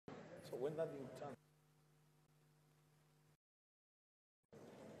when that thing turns.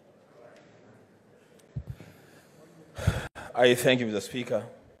 I thank you, Mr. Speaker.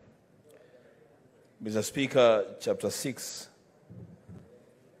 Mr. Speaker, Chapter 6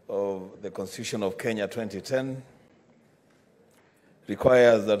 of the Constitution of Kenya 2010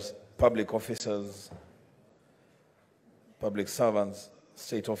 requires that public officers, public servants,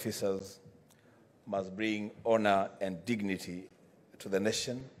 state officers must bring honor and dignity to the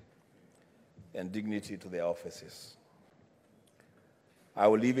nation and dignity to their offices. I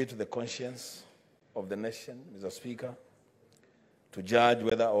will leave it to the conscience of the nation, Mr. Speaker, to judge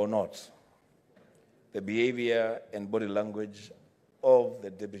whether or not the behavior and body language of the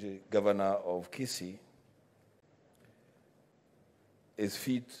Deputy Governor of Kisii is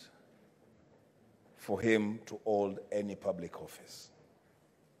fit for him to hold any public office.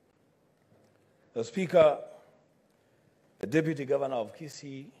 The Speaker, the Deputy Governor of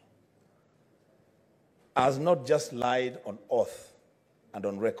Kisii has not just lied on oath and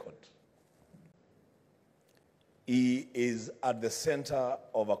on record. He is at the center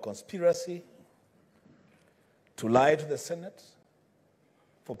of a conspiracy to lie to the Senate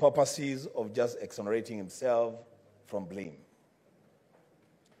for purposes of just exonerating himself from blame.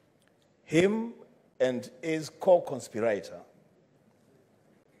 Him and his co-conspirator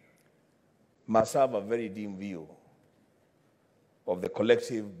must have a very dim view of the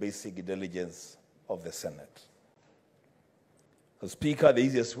collective basic intelligence of the Senate. The Speaker, the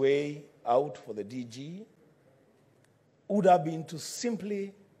easiest way out for the DG would have been to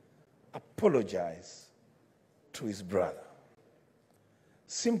simply apologize to his brother.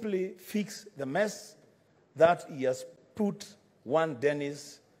 Simply fix the mess that he has put one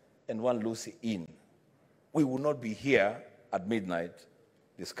Dennis and one Lucy in. We will not be here at midnight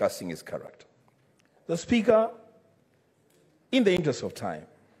discussing his character. The Speaker, in the interest of time,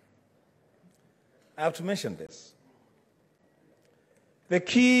 I have to mention this. The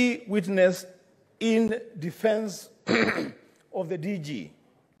key witness in defense of the DG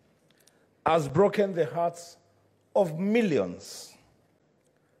has broken the hearts of millions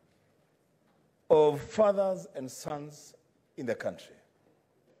of fathers and sons in the country.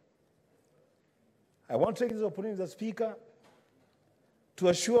 I want to take this opportunity, Mr. Speaker, to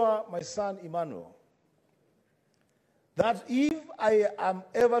assure my son Emmanuel that if I am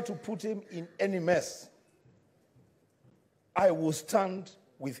ever to put him in any mess, I will stand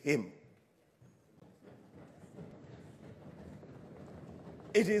with him.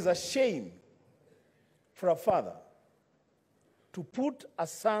 It is a shame for a father to put a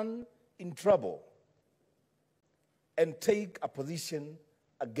son in trouble and take a position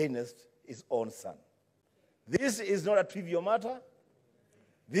against his own son. This is not a trivial matter.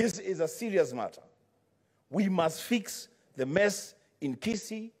 This is a serious matter. We must fix the mess in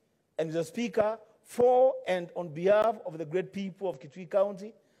Kisii, and Mr. Speaker, for and on behalf of the great people of Kitui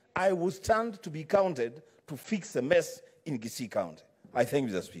County, I will stand to be counted to fix the mess in Kisii County. I thank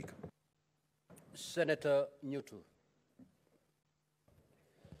you, Mr. Speaker. Senator Newton.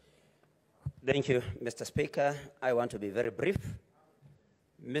 Thank you, Mr. Speaker. I want to be very brief.